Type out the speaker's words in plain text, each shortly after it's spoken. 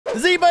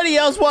Does anybody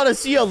else want to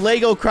see a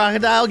Lego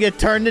crocodile get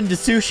turned into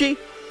sushi?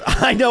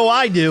 I know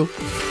I do.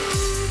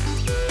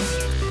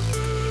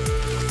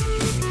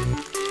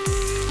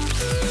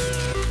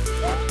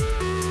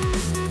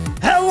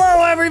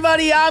 Hello,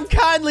 everybody. I'm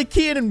Kindly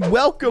Keyin, and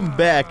welcome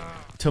back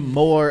to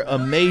more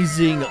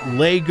amazing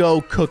Lego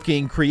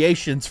cooking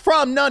creations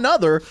from none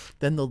other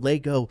than the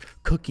Lego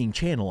Cooking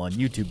channel on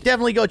YouTube.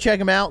 Definitely go check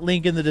them out.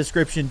 Link in the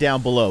description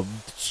down below.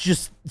 It's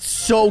just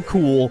so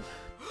cool.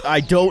 I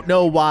don't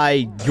know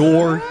why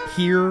you're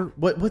here.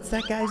 What's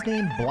that guy's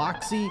name?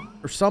 Bloxy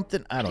or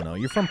something? I don't know.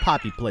 You're from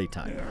Poppy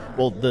Playtime.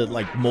 Well, the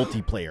like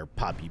multiplayer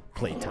Poppy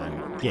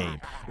Playtime game.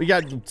 We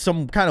got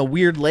some kind of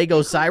weird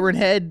Lego siren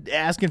head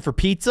asking for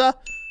pizza.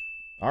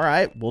 All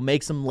right, we'll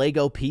make some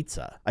Lego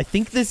pizza. I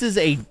think this is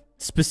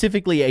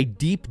specifically a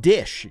deep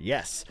dish.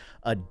 Yes,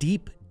 a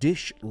deep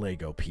dish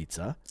Lego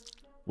pizza,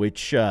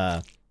 which,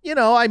 you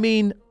know, I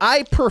mean,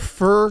 I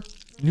prefer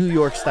New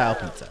York style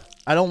pizza.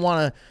 I don't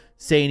want to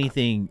say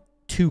anything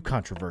too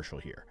controversial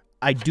here.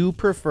 I do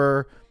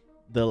prefer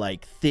the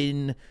like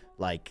thin,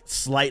 like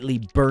slightly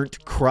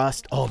burnt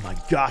crust. Oh my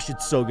gosh,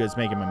 it's so good. It's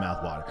making my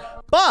mouth water.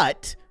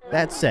 But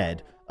that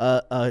said,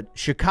 a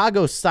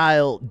Chicago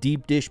style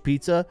deep dish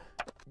pizza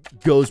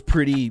goes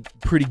pretty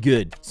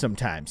good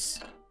sometimes.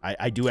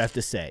 I do have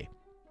to say.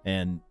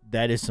 And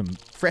that is some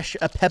fresh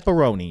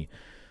pepperoni.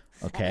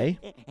 Okay.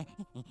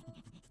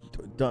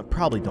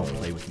 Probably don't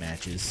play with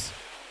matches.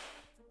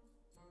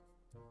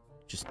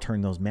 Just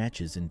turn those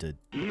matches into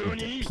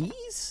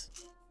peas?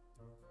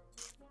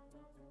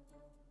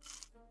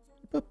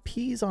 Put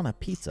peas on a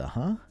pizza,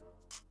 huh?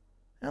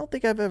 I don't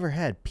think I've ever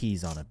had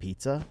peas on a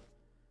pizza.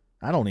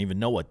 I don't even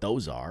know what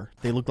those are.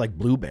 They look like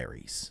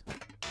blueberries.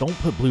 Don't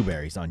put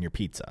blueberries on your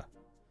pizza.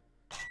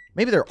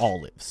 Maybe they're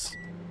olives.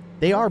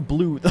 They are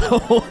blue,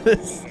 though.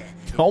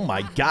 Oh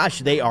my gosh,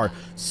 they are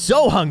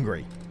so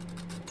hungry.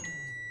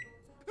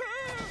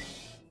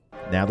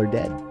 Now they're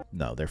dead.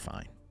 No, they're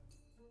fine.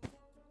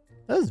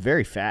 That was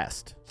very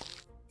fast.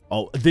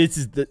 Oh, this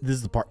is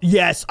the part.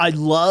 Yes, I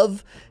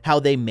love how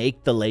they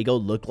make the Lego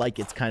look like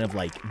it's kind of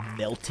like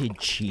melted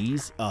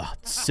cheese. Oh,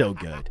 it's so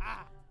good.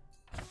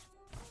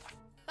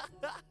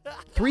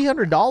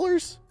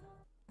 $300?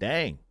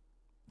 Dang.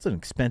 It's an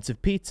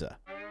expensive pizza.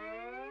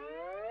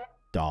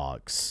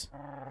 Dogs.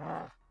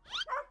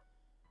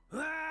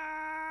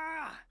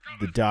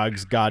 The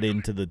dogs got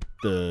into the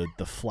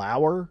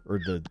flour or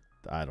the,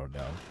 I don't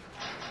know.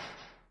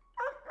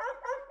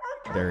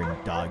 They're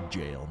in dog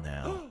jail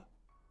now.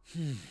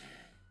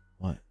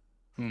 What?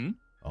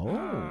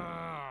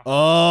 Oh.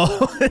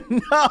 Oh,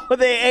 no,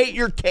 they ate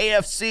your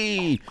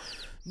KFC.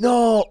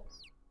 No.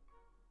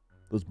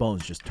 Those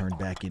bones just turned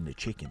back into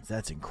chickens.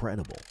 That's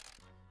incredible.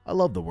 I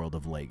love the world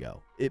of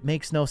Lego. It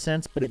makes no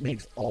sense, but it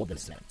makes all the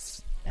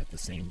sense at the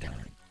same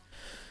time.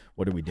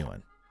 What are we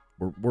doing?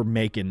 We're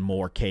making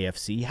more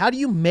KFC. How do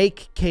you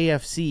make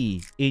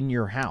KFC in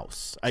your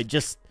house? I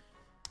just,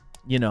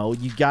 you know,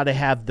 you got to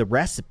have the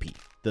recipe.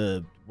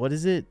 What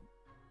is it?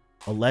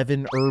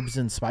 11 herbs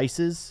and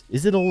spices?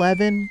 Is it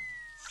 11?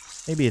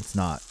 Maybe it's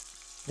not.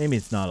 Maybe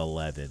it's not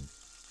 11.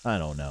 I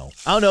don't know.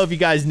 I don't know if you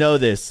guys know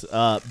this,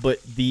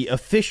 but the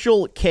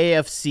official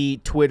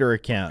KFC Twitter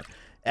account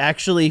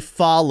actually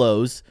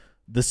follows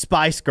the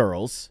Spice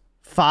Girls,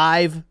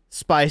 5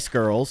 Spice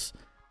Girls,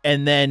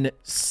 and then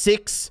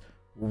 6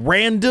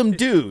 random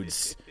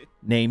dudes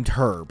named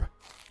Herb.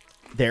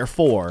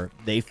 Therefore,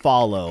 they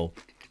follow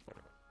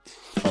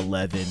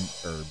 11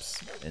 herbs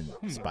and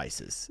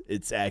spices.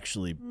 It's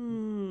actually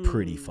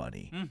pretty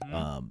funny.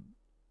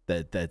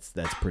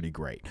 That's pretty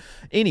great.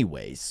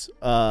 Anyways,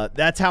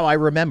 that's how I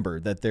remember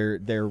that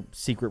their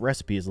secret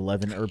recipe is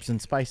 11 herbs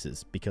and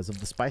spices because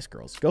of the Spice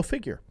Girls. Go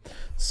figure.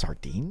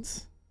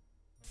 Sardines?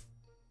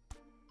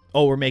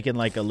 Oh, we're making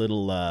like a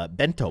little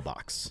bento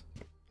box.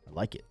 I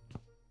like it.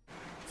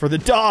 For the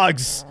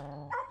dogs.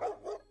 All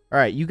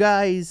right, you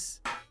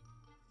guys.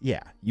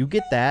 Yeah, you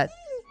get that.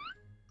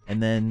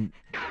 And then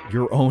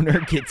your owner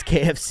gets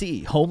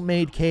KFC,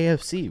 homemade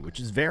KFC, which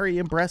is very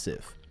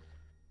impressive.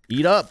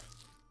 Eat up.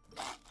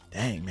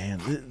 Dang, man,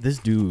 this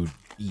dude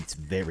eats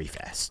very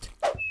fast.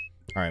 All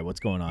right, what's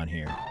going on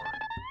here?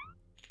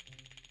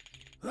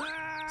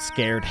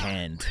 Scared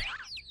hand.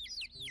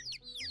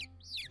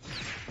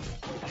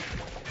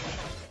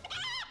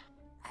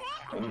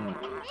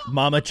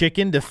 Mama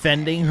chicken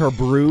defending her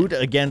brood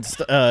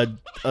against a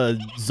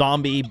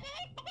zombie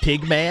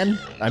pig man.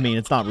 I mean,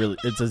 it's not really.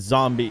 It's a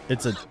zombie.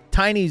 It's a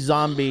tiny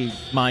zombie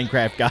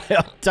Minecraft guy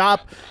on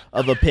top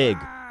of a pig.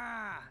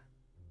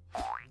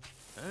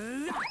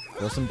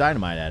 Throw some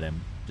dynamite at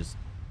him. Just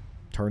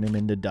turn him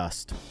into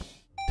dust.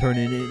 Turn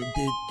it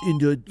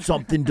into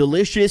something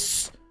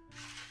delicious.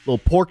 Little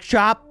pork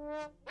chop.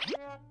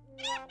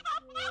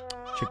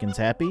 Chicken's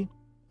happy.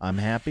 I'm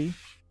happy.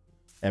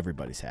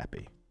 Everybody's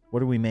happy.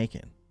 What are we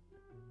making?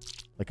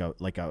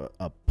 Like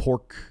a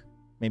pork,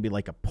 maybe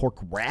like a pork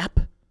wrap?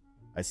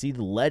 I see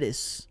the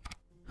lettuce.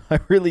 I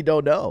really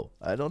don't know.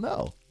 I don't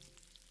know.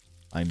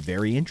 I'm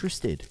very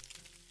interested.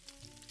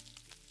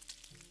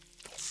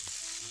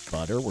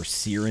 Butter, we're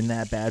searing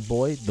that bad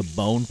boy. The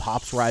bone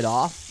pops right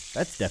off.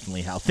 That's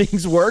definitely how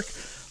things work.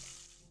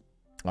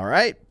 All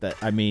right.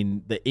 I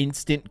mean, the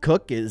instant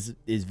cook is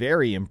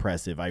very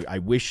impressive. I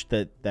wish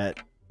that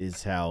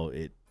is how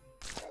it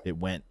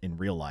went in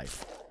real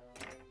life.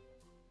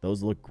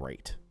 Those look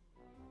great.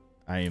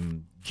 I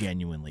am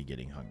genuinely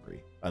getting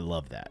hungry. I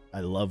love that.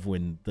 I love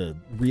when the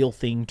real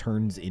thing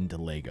turns into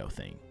Lego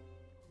thing.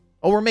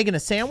 Oh, we're making a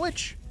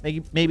sandwich?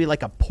 Maybe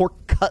like a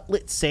pork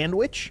cutlet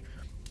sandwich?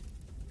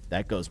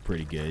 That goes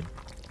pretty good.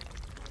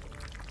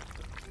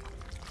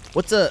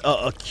 What's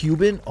a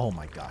Cuban? Oh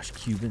my gosh,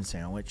 Cuban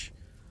sandwich.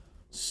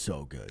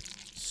 So good.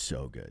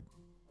 So good.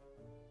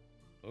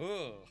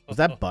 Was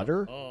that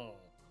butter? Oh.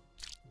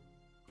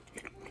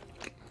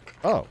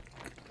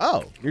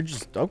 Oh, you're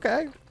just,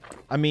 okay.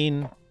 I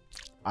mean,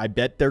 I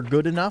bet they're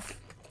good enough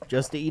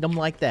just to eat them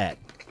like that.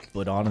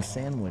 But on a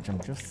sandwich,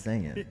 I'm just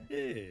saying.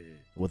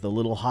 With a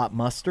little hot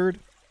mustard.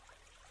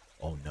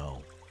 Oh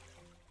no.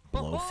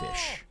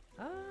 Blowfish.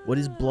 What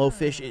is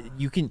blowfish?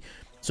 You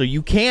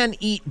can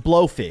eat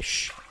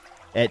blowfish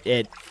at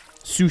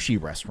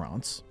sushi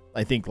restaurants.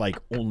 I think like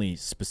only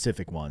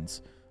specific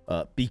ones.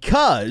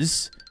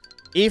 Because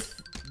if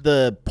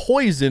the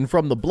poison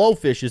from the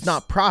blowfish is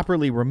not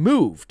properly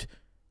removed,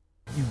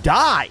 you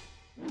die.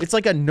 It's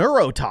like a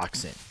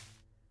neurotoxin.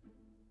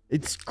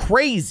 It's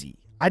crazy.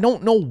 I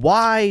don't know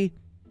why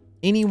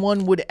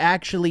anyone would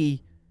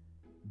actually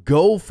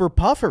go for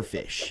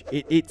pufferfish.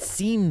 It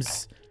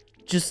seems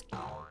just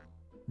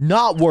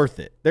not worth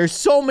it. There's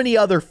so many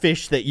other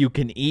fish that you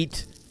can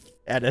eat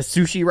at a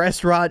sushi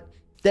restaurant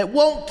that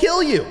won't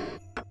kill you.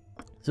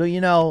 So,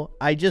 you know,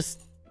 I don't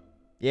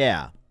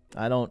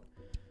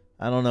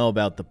know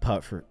about the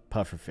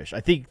pufferfish. I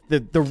think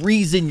the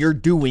reason you're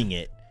doing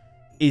it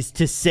is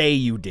to say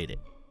you did it.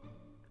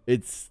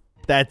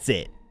 That's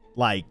it.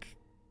 Like,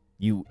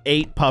 you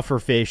ate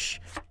pufferfish,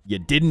 you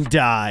didn't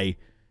die,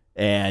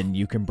 and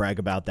you can brag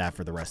about that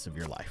for the rest of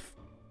your life.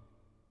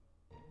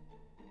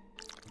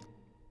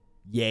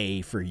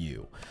 Yay for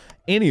you.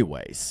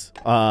 Anyways,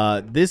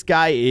 this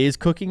guy is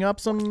cooking up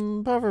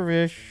some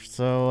pufferfish,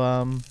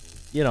 so,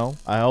 you know,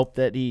 I hope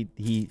that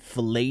he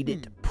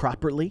filleted it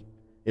properly.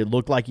 It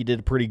looked like he did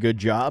a pretty good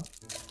job.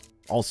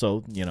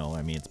 Also, you know,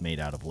 I mean, it's made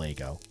out of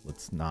Lego.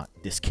 Let's not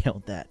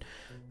discount that.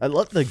 I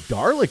love the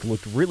garlic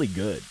looked really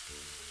good.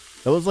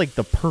 That was like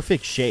the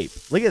perfect shape.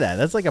 Look at that.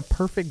 That's like a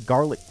perfect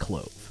garlic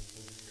clove.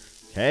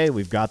 Okay,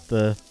 we've got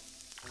the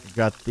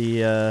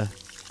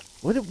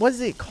what is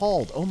it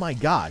called? Oh my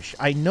gosh.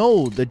 I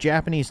know the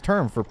Japanese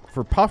term for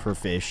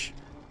pufferfish.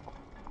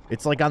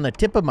 It's like on the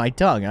tip of my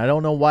tongue. I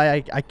don't know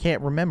why I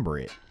can't remember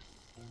it.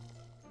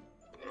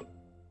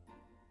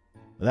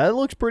 That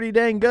looks pretty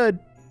dang good.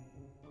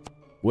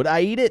 Would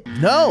I eat it?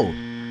 No.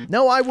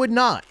 No, I would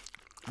not.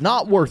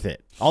 Not worth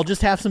it. I'll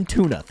just have some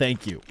tuna.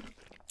 Thank you.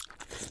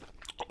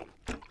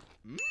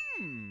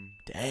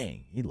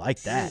 Dang, he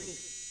liked that.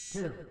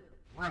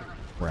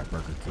 We're at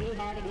Burger King.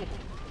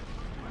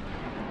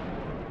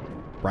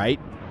 Right?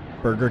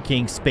 Burger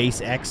King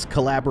SpaceX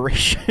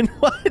collaboration.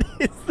 What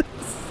is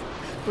this?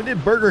 When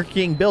did Burger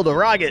King build a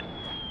rocket?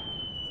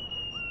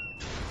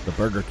 The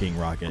Burger King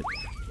rocket.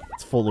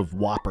 It's full of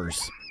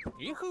Whoppers.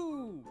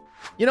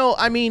 You know,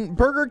 I mean,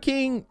 Burger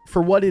King,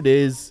 for what it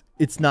is,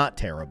 it's not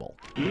terrible.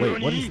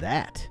 Wait, what is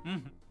that?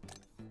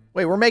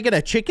 Wait, we're making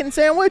a chicken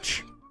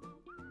sandwich?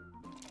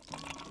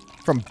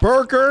 From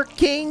Burger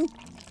King?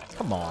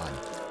 Come on.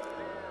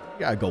 You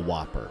gotta go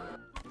Whopper.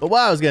 But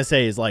what I was gonna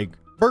say is, like,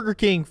 Burger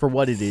King, for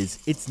what it is,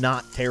 it's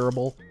not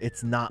terrible.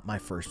 It's not my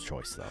first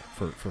choice, though,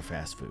 for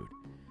fast food.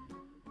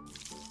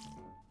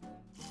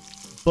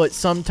 But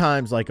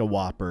sometimes, like, a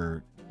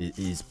Whopper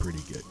is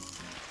pretty good.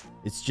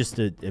 It's just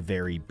a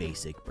very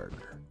basic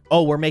burger.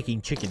 Oh, we're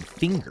making chicken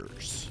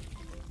fingers.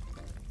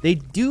 They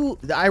do...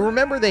 I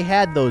remember they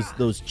had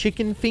those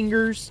chicken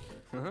fingers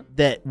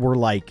that were,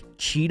 like,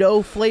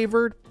 Cheeto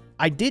flavored.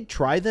 I did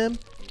try them,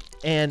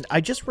 and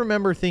I just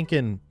remember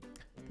thinking,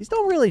 these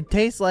don't really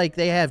taste like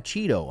they have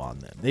Cheeto on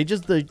them. They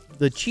just... The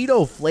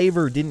Cheeto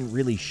flavor didn't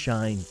really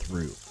shine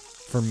through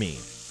for me.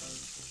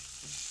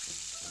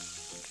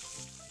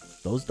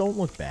 Those don't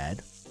look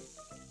bad.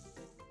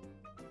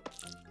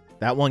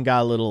 That one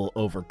got a little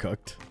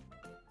overcooked.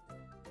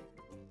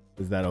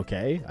 Is that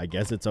okay? I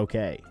guess it's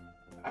okay.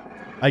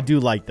 I do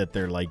like that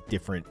they're like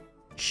different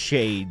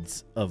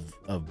shades of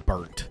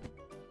burnt.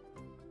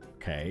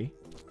 Okay.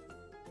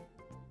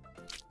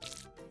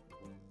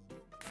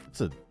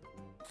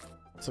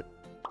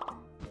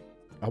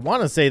 I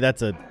want to say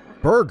that's a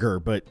burger,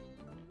 but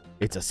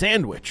it's a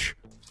sandwich.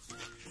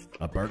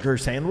 A burger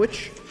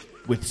sandwich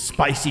with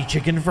spicy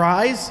chicken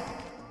fries?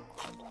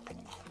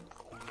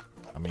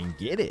 I mean,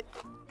 get it.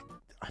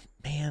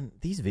 Man,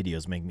 these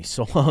videos make me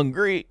so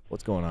hungry.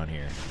 What's going on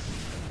here?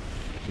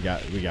 We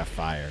got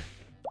fire.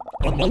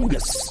 Among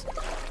Us.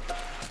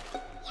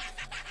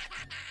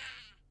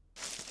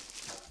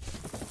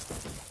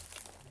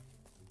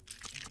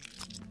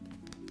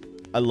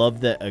 I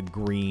love that a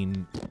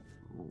green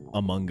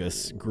Among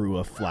Us grew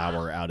a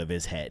flower out of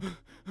his head.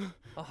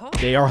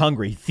 They are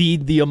hungry.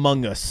 Feed the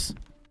Among Us.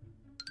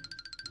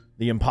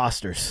 The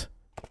imposters.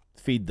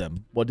 Feed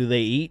them. What do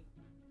they eat?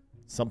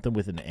 Something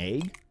with an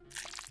egg?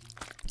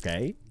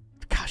 Okay.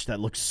 Gosh, that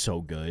looks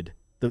so good.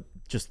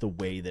 Just the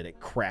way that it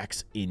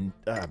cracks in.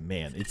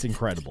 Man, it's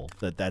incredible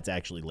that's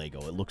actually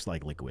Lego. It looks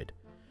like liquid.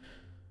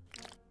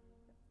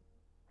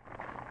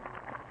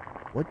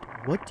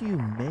 What do you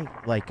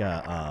make? Like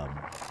a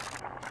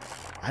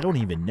I don't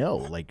even know.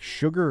 Like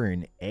sugar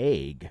and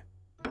egg.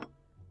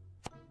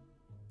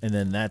 And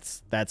then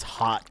that's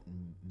hot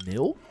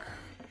milk?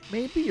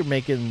 Maybe you're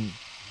making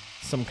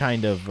some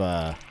kind of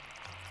like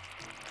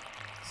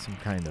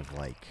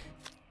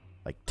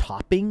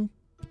topping?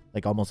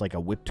 Like almost like a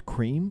whipped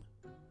cream?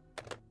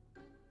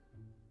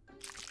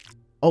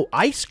 Oh,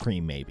 ice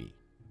cream maybe.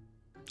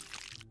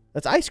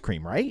 That's ice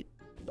cream, right?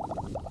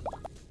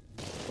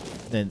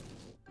 Then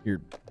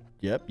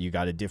yep, you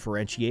got to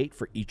differentiate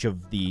for each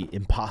of the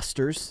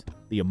imposters,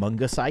 the Among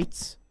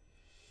Usites.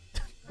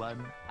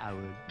 1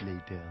 hour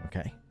later.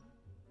 Okay.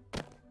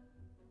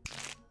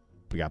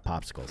 We got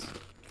popsicles.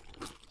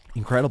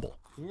 Incredible.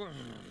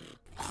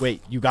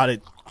 Wait, you got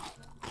it.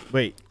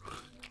 Wait.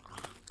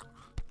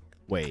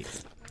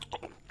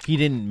 He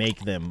didn't make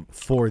them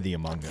for the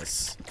Among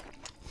Us.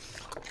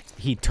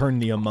 He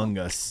turned the Among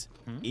Us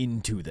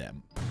into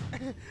them.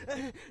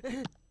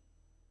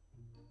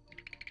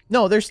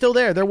 No, they're still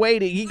there. They're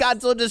waiting. He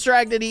got so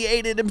distracted he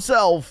ate it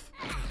himself.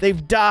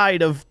 They've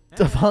died of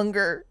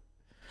hunger.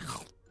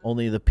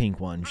 Only the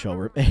pink one shall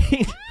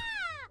remain.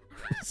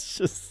 It's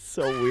just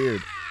so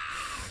weird.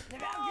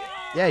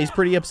 Yeah, he's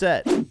pretty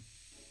upset.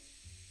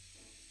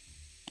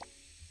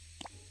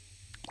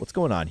 What's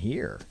going on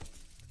here?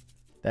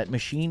 That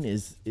machine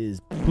is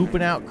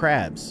pooping out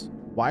crabs.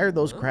 Why are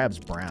those crabs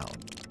brown?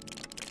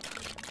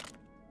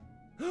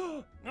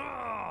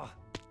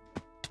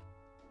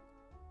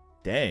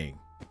 Dang.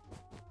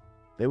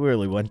 They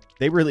really went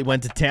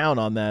to town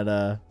on that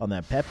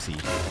Pepsi.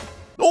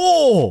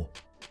 Oh!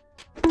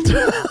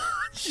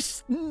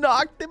 Just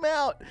knocked him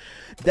out.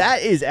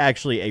 That is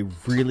actually a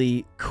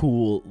really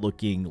cool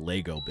looking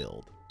Lego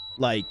build.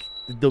 Like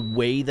the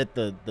way that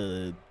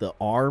the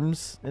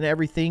arms and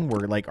everything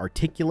were like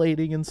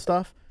articulating and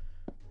stuff.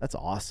 That's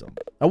awesome.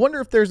 I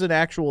wonder if there's an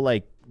actual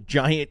like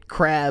giant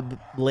crab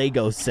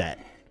Lego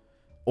set,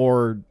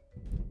 or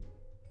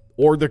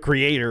the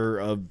creator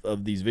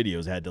of these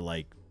videos had to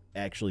like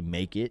actually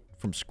make it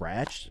from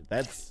scratch.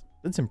 That's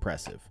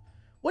impressive.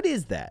 What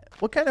is that?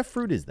 What kind of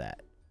fruit is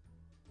that?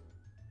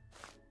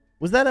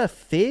 Was that a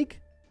fig?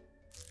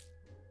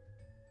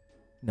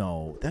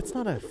 No, that's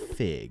not a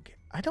fig.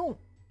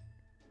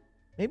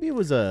 Maybe it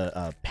was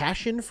a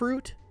passion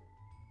fruit?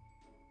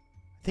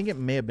 I think it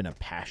may have been a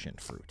passion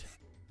fruit.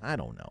 I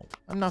don't know.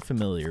 I'm not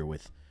familiar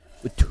with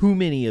too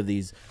many of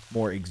these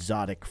more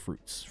exotic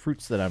fruits.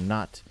 Fruits that I'm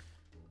not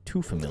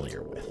too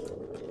familiar with.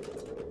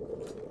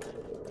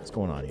 What's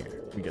going on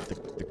here? We got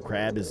the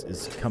crab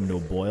is coming to a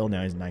boil.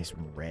 Now he's nice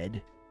and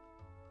red.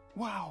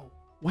 Wow.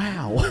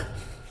 Wow.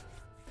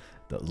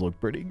 Does look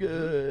pretty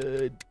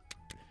good.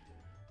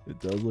 It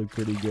does look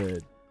pretty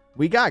good.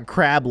 We got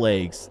crab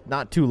legs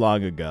not too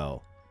long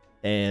ago,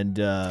 and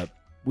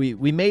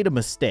we made a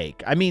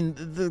mistake. I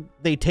mean,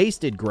 they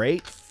tasted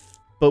great,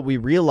 but we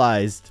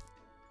realized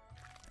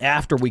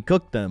after we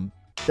cooked them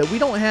that we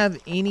don't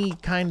have any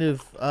kind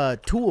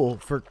of tool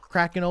for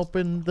cracking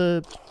open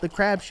the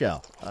crab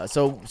shell.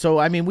 So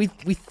I mean, we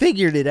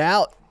figured it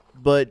out,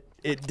 but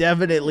it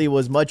definitely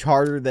was much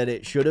harder than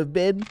it should have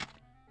been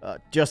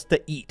just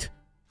to eat.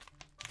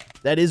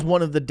 That is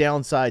one of the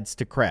downsides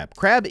to crab.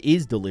 Crab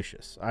is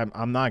delicious.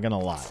 I'm not going to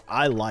lie.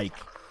 I like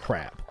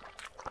crab.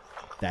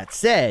 That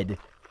said,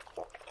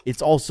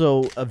 it's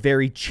also a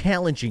very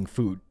challenging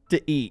food to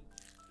eat.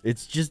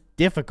 It's just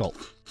difficult.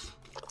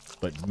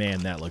 But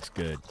man, that looks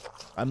good.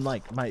 I'm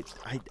like,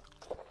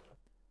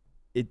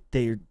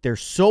 they're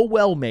so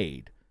well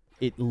made.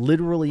 It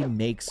literally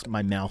makes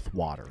my mouth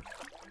water.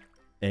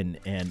 And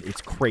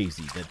it's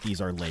crazy that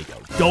these are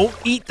Lego. Don't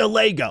eat the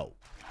Lego.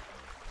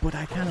 But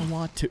I kind of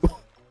want to.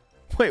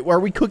 Wait, are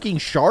we cooking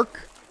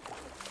shark?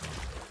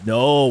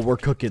 No, we're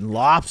cooking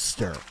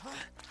lobster.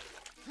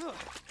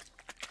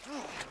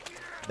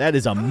 That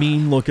is a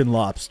mean-looking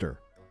lobster.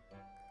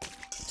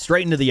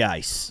 Straight into the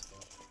ice.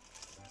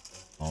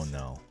 Oh,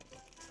 no.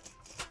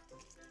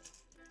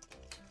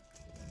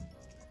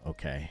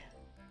 Okay.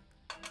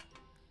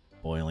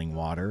 Boiling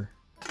water.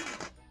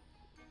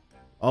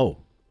 Oh.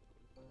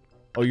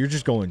 Oh, you're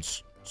just going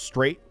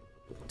straight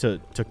to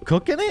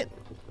cooking it?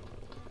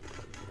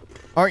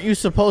 Aren't you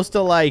supposed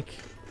to, like,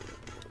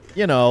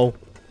 you know,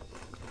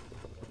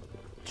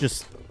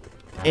 just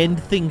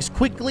end things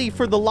quickly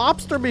for the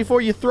lobster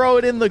before you throw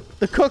it in the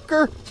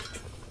cooker?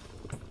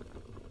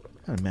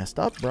 Kind of messed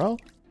up, bro.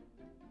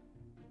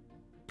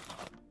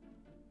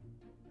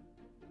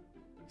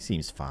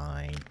 Seems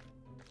fine.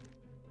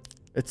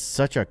 It's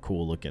such a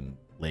cool looking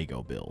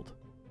Lego build.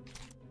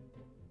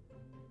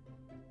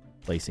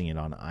 Placing it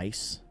on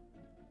ice.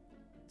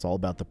 It's all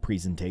about the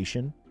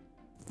presentation.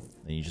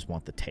 Then you just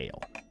want the tail.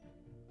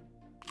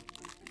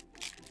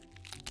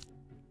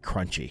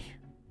 Crunchy.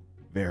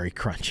 Very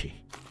crunchy.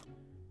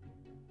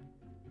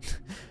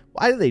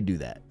 Why do they do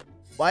that?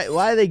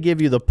 Why they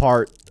give you the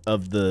part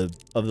of the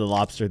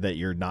lobster that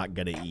you're not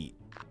gonna eat?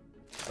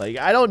 Like,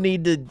 I don't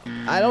need it.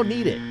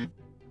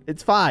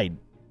 It's fine.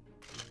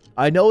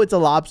 I know it's a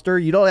lobster.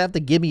 You don't have to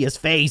give me his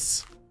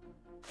face.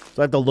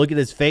 So I have to look at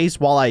his face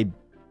while I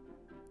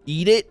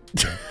eat it?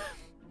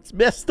 It's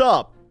messed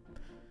up.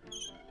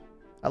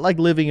 I like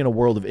living in a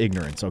world of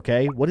ignorance,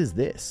 okay? What is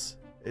this?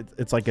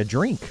 It's like a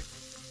drink.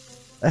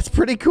 That's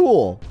pretty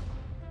cool.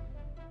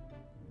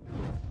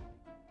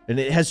 And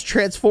it has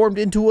transformed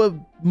into a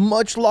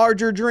much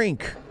larger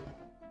drink.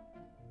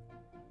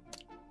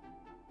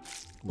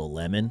 A little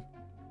lemon.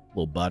 A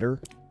little butter.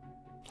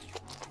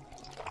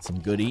 Some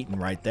good eating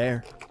right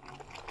there.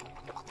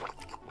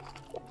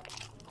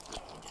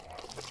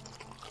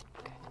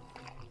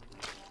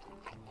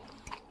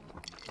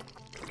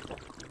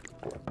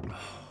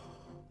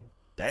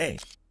 Dang.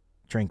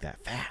 Drank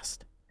that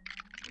fast.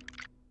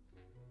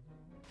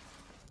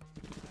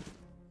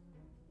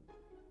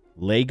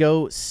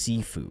 Lego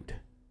seafood.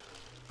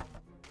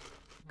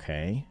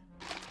 Okay.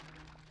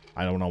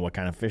 I don't know what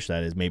kind of fish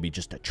that is. Maybe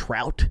just a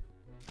trout.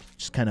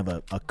 Just kind of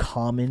a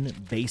common,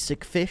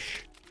 basic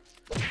fish.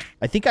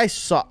 I think I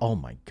saw... Oh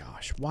my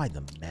gosh. Why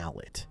the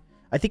mallet?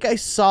 I think I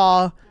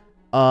saw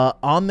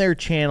on their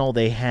channel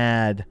they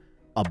had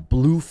a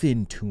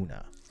bluefin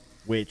tuna.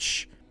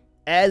 Which,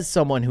 as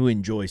someone who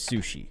enjoys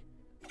sushi,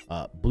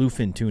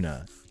 bluefin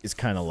tuna is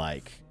kind of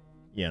like,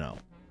 you know,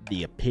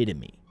 the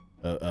epitome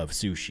of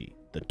sushi.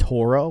 The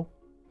Toro,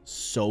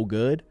 so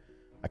good.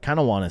 I kind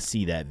of want to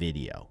see that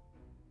video.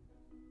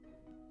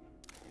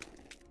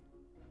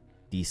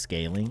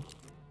 Descaling.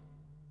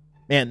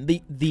 Man,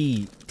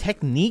 the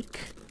technique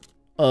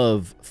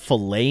of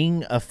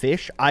filleting a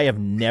fish, I have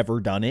never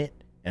done it,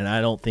 and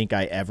I don't think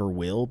I ever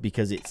will,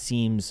 because it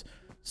seems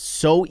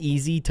so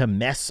easy to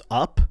mess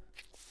up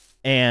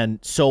and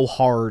so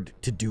hard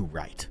to do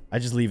right. I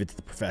just leave it to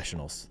the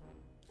professionals.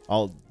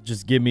 I'll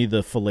just give me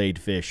the filleted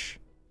fish,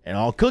 and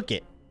I'll cook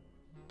it.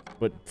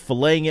 But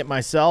filleting it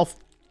myself,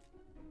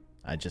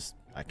 I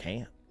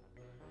can't.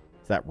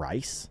 Is that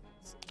rice?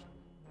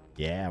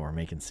 Yeah, we're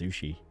making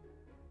sushi.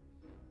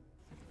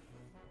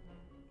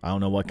 I don't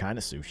know what kind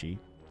of sushi,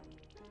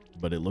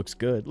 but it looks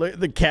good. Look,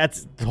 the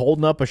cat's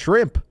holding up a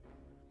shrimp.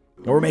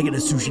 We're making a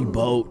sushi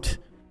boat.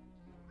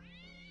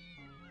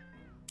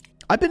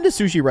 I've been to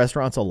sushi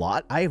restaurants a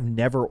lot. I have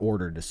never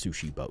ordered a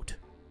sushi boat.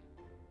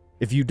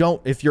 If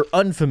you're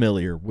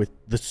unfamiliar with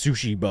the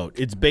sushi boat,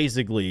 it's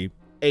basically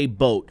a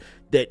boat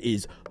that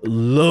is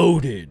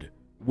loaded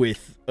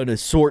with an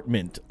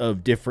assortment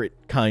of different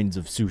kinds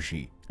of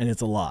sushi. And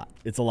it's a lot.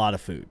 It's a lot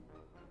of food.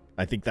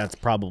 I think that's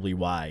probably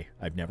why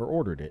I've never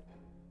ordered it.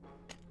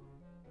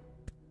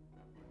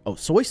 Oh,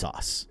 soy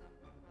sauce.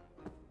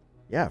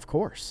 Yeah, of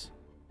course.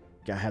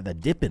 Gotta have that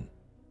dipping.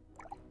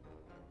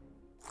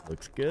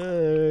 Looks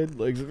good.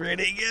 Looks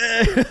pretty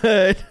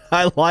good.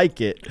 I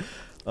like it.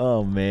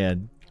 Oh,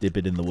 man. Dip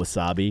it in the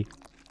wasabi.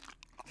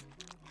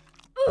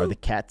 Are the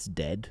cats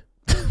dead?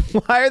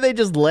 Why are they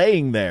just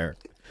laying there?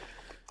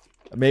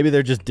 Maybe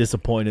they're just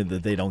disappointed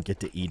that they don't get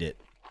to eat it.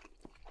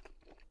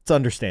 It's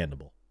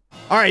understandable.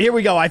 All right, here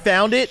we go. I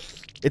found it.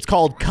 It's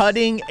called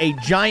cutting a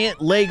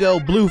giant Lego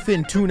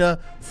bluefin tuna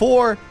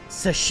for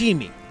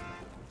sashimi.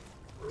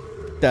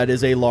 That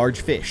is a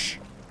large fish.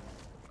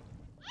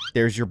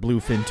 There's your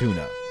bluefin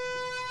tuna.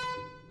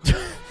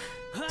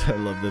 I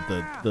love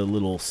that the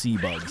little sea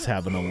bugs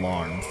have an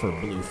alarm for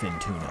bluefin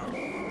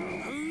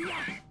tuna.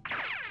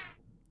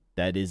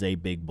 That is a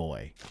big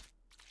boy.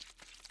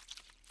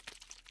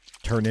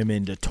 Turn him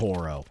into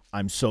Toro.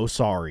 I'm so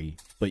sorry,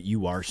 but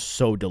you are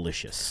so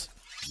delicious.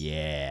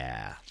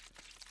 Yeah.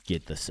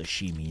 Get the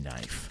sashimi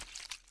knife.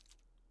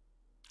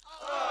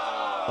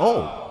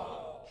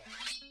 Oh.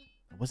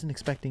 I wasn't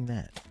expecting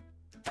that.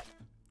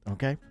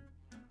 Okay.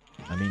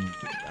 I mean,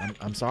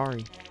 I'm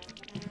sorry.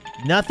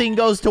 Nothing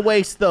goes to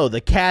waste, though.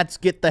 The cats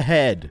get the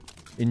head.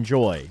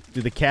 Enjoy.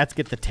 Do the cats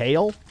get the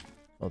tail?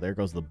 Oh, there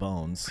goes the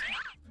bones.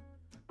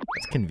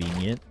 That's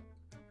convenient.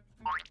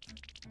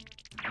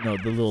 No,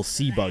 the little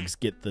sea bugs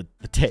get the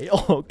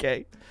tail.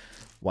 Okay.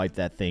 Wipe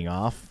that thing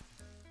off.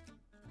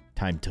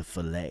 Time to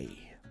fillet.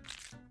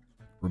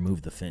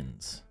 Remove the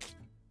fins.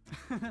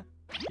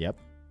 Yep.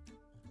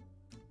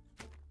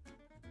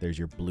 There's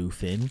your blue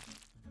fin.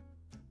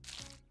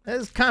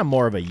 It's kind of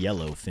more of a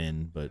yellow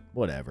fin, but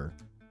whatever.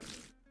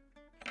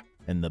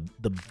 And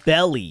the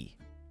belly.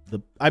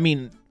 I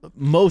mean,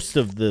 most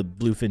of the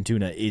bluefin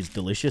tuna is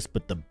delicious,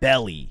 but the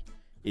belly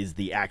is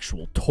the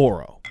actual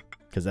Toro.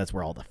 Because that's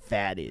where all the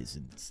fat is.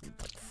 And it's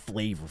like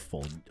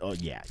flavorful. Oh,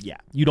 yeah, yeah.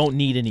 You don't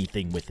need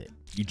anything with it.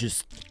 You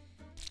just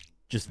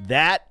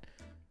that,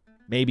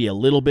 maybe a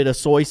little bit of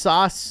soy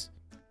sauce,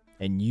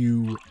 and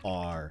you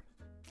are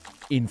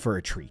in for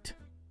a treat.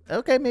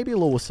 Okay, maybe a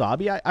little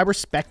wasabi. I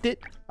respect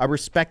it. I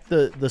respect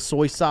the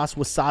soy sauce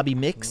wasabi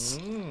mix.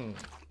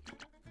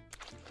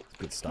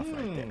 Good stuff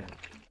right there.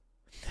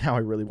 Now I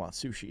really want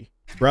sushi.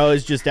 Bro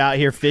is just out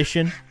here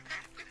fishing,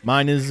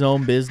 minding his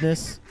own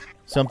business.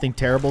 Something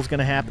terrible is going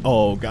to happen.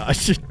 Oh,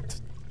 gosh.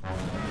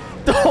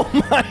 Oh,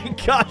 my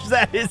gosh.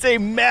 That is a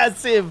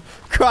massive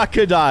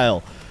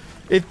crocodile.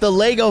 If the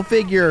Lego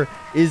figure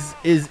is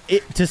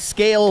it to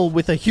scale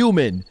with a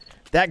human,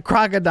 that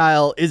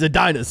crocodile is a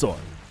dinosaur.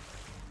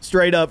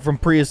 Straight up from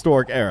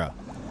prehistoric era.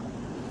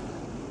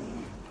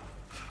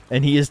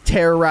 And he is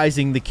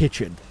terrorizing the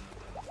kitchen.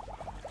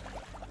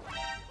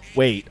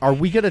 Wait, are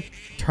we going to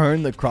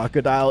turn the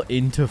crocodile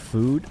into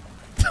food?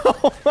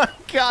 Oh my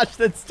gosh,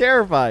 that's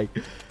terrifying.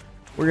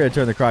 We're going to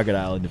turn the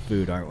crocodile into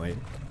food, aren't we?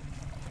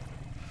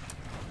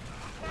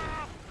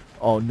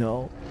 Oh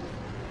no.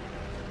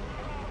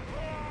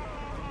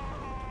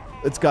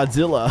 It's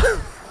Godzilla.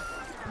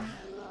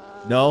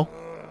 No.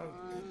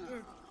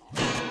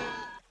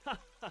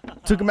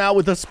 Took him out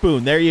with a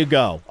spoon. There you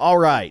go. All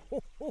right.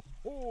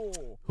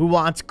 Who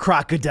wants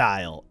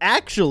crocodile?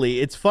 Actually,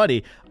 it's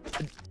funny.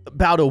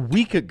 About a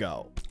week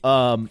ago,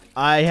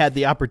 I had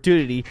the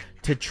opportunity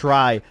to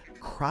try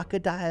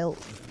crocodile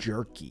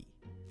jerky.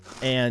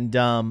 And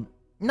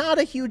not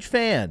a huge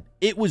fan.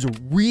 It was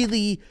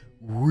really,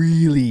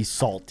 really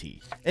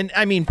salty. And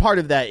I mean, part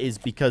of that is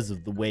because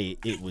of the way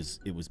it was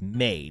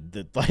made.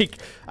 That, like,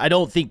 I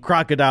don't think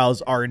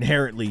crocodiles are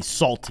inherently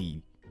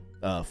salty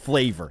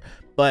flavor,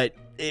 but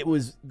it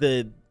was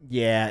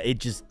it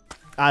just,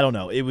 I don't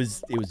know. It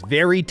was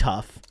very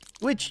tough,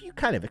 which you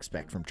kind of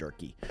expect from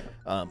jerky,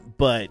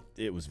 but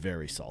it was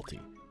very salty.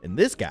 And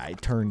this guy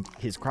turned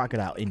his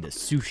crocodile into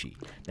sushi.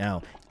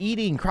 Now,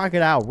 eating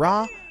crocodile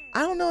raw,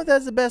 I don't know if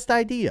that's the best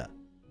idea.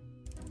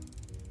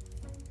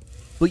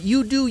 But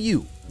you do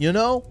you, you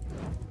know?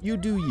 You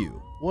do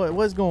you.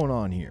 What's going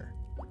on here?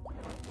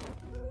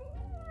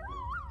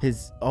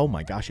 Oh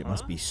my gosh, it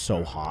must be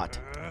so hot.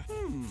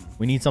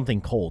 We need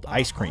something cold.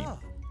 Ice cream.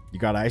 You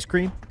got ice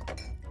cream?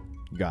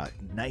 You got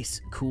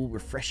nice, cool,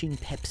 refreshing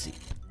Pepsi.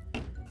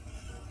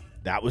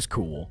 That was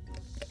cool.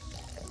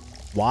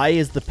 Why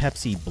is the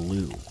Pepsi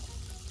blue?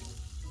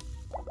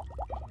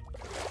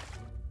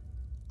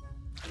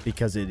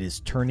 Because it is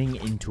turning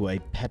into a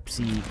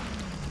Pepsi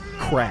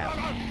crab.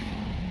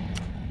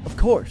 Of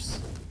course.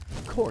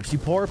 Of course. You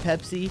pour a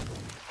Pepsi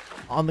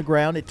on the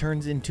ground, it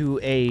turns into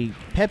a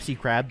Pepsi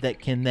crab that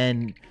can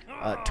then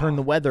turn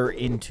the weather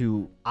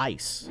into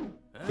ice.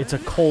 It's a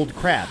cold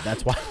crab.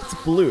 That's why it's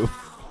blue.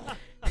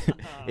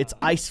 It's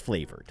ice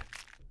flavored.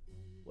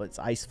 What's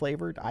ice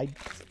flavored?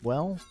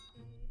 Well,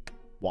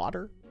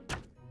 water.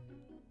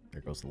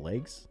 There goes the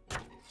legs.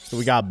 So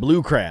we got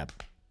blue crab.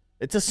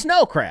 It's a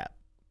snow crab.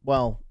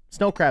 Well,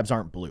 snow crabs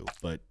aren't blue,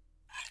 but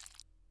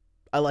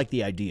I like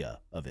the idea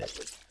of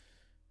it.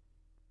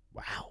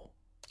 Wow.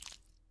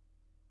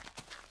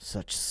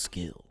 Such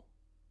skill.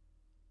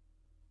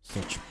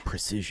 Such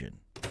precision.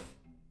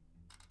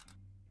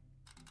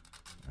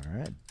 All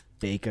right.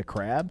 Bake a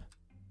crab.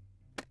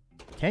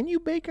 Can you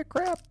bake a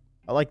crab?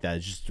 I like that.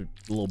 It's just a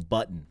little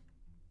button.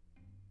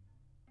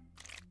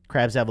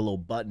 Crabs have a little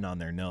button on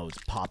their nose.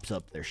 Pops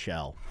up their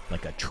shell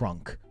like a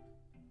trunk.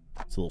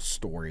 It's a little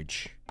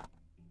storage,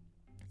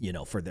 you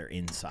know, for their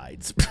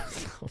insides.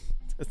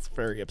 That's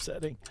very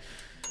upsetting.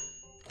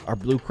 Our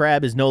blue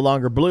crab is no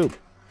longer blue.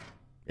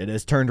 It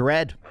has turned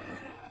red.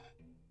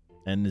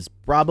 And is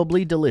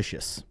probably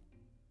delicious.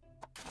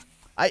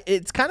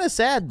 It's kind of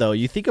sad, though.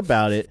 You think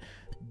about it.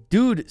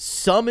 Dude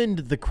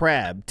summoned the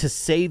crab to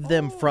save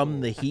them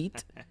from the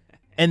heat.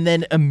 And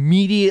then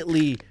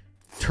immediately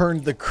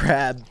turned the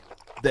crab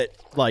that,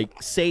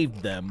 like,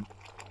 saved them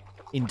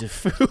into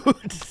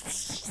food.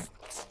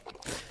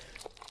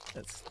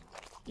 That's,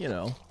 you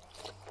know,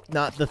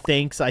 not the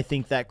thanks I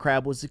think that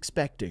crab was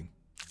expecting.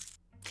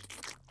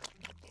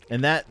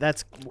 And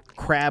that's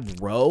crab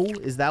roe?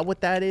 Is that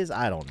what that is?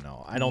 I don't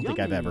know. I don't think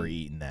I've ever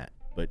eaten that.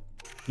 But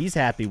he's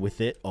happy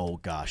with it. Oh,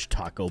 gosh,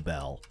 Taco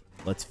Bell.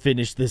 Let's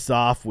finish this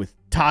off with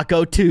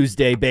Taco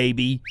Tuesday,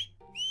 baby.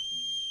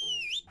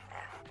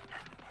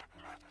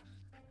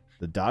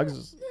 The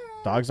dogs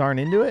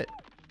aren't into it?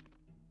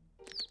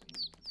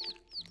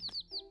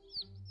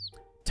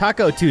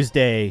 Taco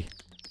Tuesday,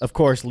 of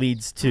course,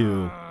 leads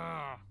to...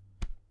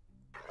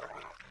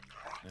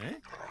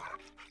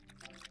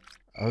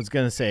 I was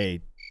going to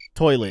say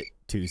Toilet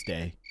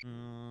Tuesday.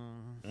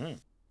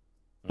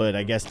 But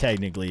I guess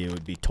technically it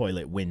would be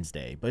Toilet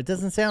Wednesday. But it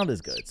doesn't sound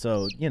as good.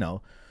 So, you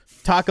know,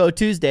 Taco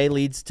Tuesday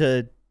leads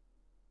to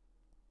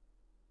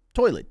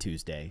Toilet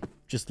Tuesday.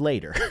 Just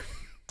later.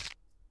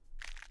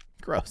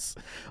 Gross.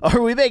 Are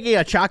we making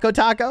a Choco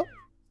Taco?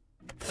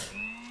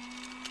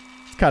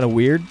 It's kind of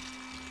weird.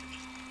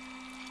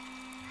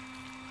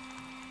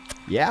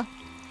 Yeah.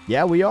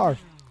 Yeah, we are.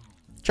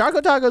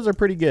 Choco Tacos are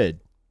pretty good.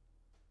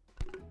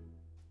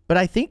 But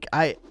I think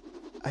I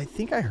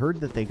heard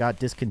that they got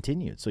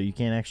discontinued, so you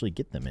can't actually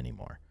get them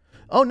anymore.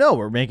 Oh no,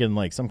 we're making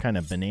like some kind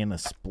of banana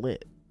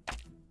split.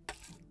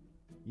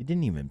 You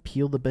didn't even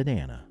peel the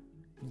banana.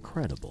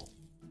 Incredible.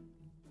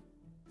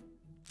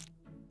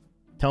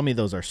 Tell me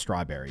those are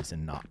strawberries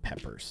and not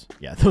peppers.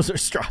 Yeah, those are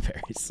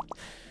strawberries.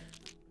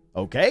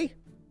 Okay.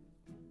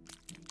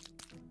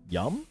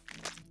 Yum.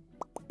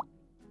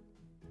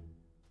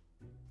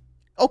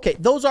 Okay,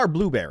 those are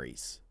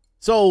blueberries.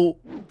 So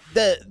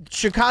the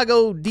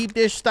Chicago deep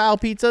dish style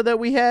pizza that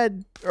we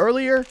had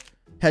earlier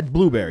had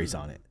blueberries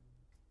on it.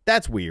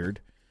 That's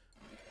weird.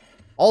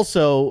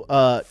 Also,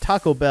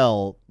 Taco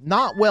Bell,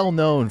 not well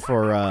known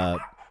for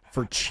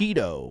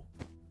Cheeto,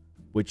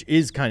 which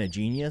is kind of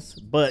genius,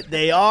 but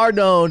they are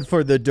known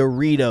for the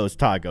Doritos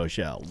taco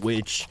shell,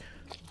 which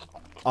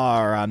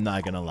are, I'm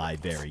not going to lie,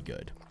 very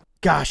good.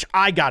 Gosh,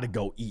 I got to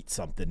go eat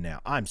something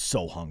now. I'm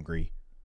so hungry.